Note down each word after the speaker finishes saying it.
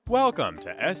Welcome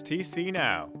to STC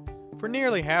Now. For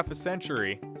nearly half a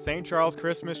century, St. Charles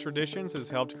Christmas Traditions has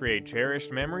helped create cherished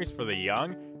memories for the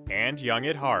young and young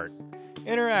at heart.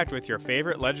 Interact with your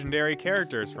favorite legendary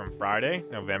characters from Friday,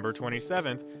 November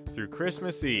 27th through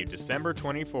Christmas Eve, December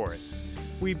 24th.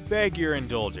 We beg your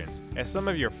indulgence, as some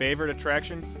of your favorite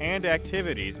attractions and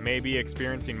activities may be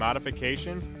experiencing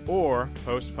modifications or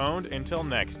postponed until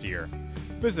next year.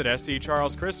 Visit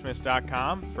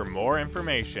stcharleschristmas.com for more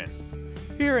information.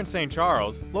 Here in St.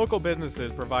 Charles, local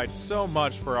businesses provide so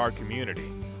much for our community.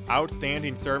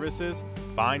 Outstanding services,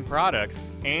 fine products,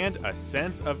 and a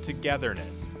sense of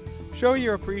togetherness. Show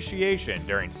your appreciation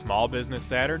during Small Business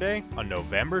Saturday on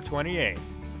November 28th.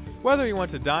 Whether you want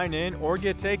to dine in or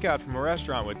get takeout from a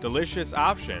restaurant with delicious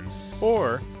options,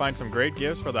 or find some great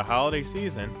gifts for the holiday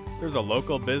season, there's a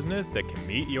local business that can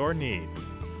meet your needs.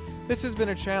 This has been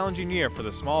a challenging year for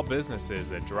the small businesses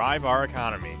that drive our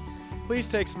economy. Please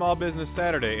take Small Business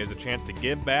Saturday as a chance to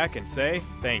give back and say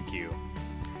thank you.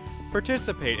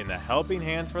 Participate in the Helping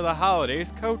Hands for the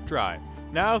Holidays Coat Drive,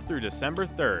 now through December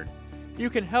 3rd. You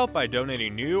can help by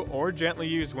donating new or gently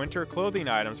used winter clothing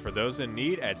items for those in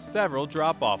need at several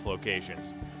drop-off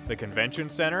locations: the Convention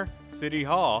Center, City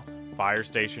Hall, Fire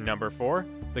Station Number 4,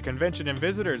 the Convention and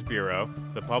Visitors Bureau,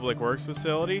 the Public Works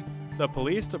Facility, the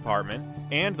Police Department,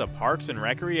 and the Parks and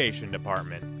Recreation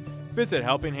Department. Visit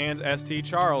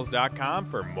HelpingHandsSTCharles.com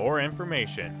for more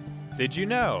information. Did you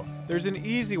know there's an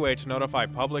easy way to notify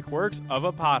Public Works of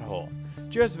a pothole?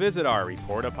 Just visit our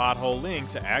Report a Pothole link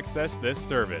to access this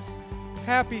service.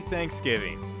 Happy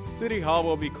Thanksgiving! City Hall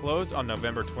will be closed on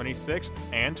November 26th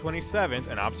and 27th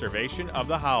in observation of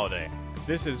the holiday.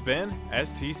 This has been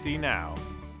STC Now.